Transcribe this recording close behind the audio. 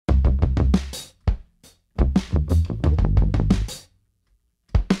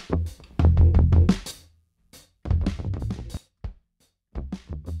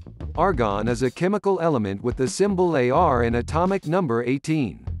Argon is a chemical element with the symbol Ar and atomic number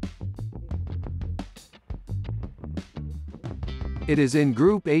 18. It is in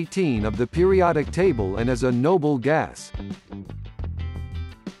group 18 of the periodic table and is a noble gas.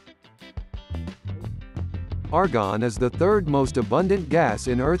 Argon is the third most abundant gas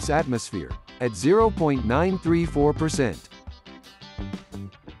in Earth's atmosphere, at 0.934%.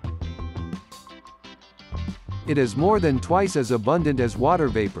 It is more than twice as abundant as water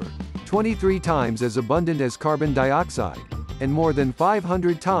vapor, 23 times as abundant as carbon dioxide, and more than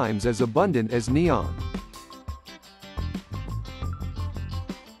 500 times as abundant as neon.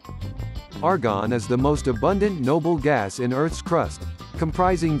 Argon is the most abundant noble gas in Earth's crust,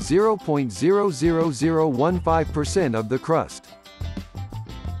 comprising 0.00015% of the crust.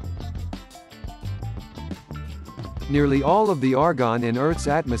 Nearly all of the argon in Earth's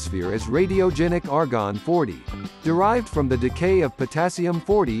atmosphere is radiogenic argon-40, derived from the decay of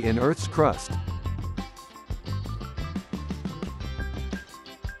potassium-40 in Earth's crust.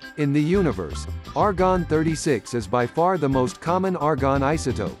 In the universe, argon-36 is by far the most common argon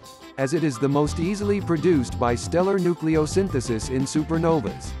isotope, as it is the most easily produced by stellar nucleosynthesis in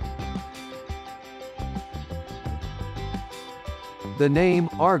supernovas. The name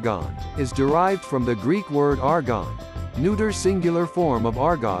argon is derived from the Greek word argon, neuter singular form of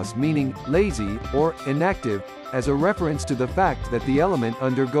argos meaning lazy or inactive, as a reference to the fact that the element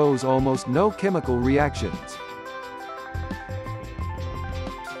undergoes almost no chemical reactions.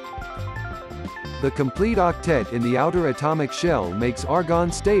 The complete octet in the outer atomic shell makes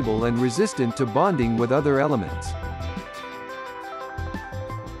argon stable and resistant to bonding with other elements.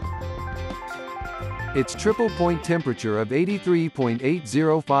 Its triple point temperature of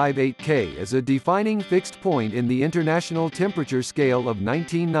 83.8058 K is a defining fixed point in the International Temperature Scale of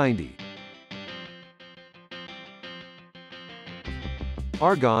 1990.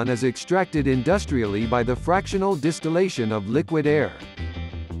 Argon is extracted industrially by the fractional distillation of liquid air.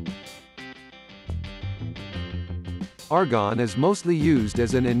 Argon is mostly used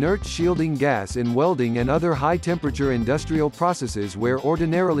as an inert shielding gas in welding and other high-temperature industrial processes where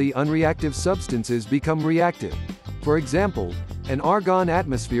ordinarily unreactive substances become reactive. For example, an argon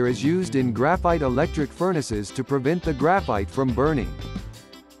atmosphere is used in graphite electric furnaces to prevent the graphite from burning.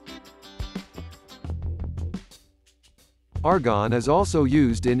 Argon is also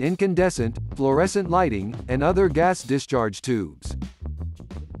used in incandescent, fluorescent lighting, and other gas discharge tubes.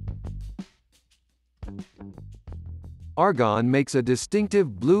 Argon makes a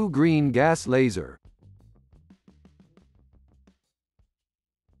distinctive blue-green gas laser.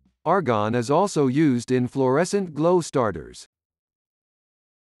 Argon is also used in fluorescent glow starters.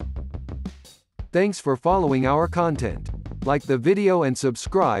 Thanks for following our content. Like the video and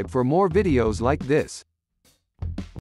subscribe for more videos like this.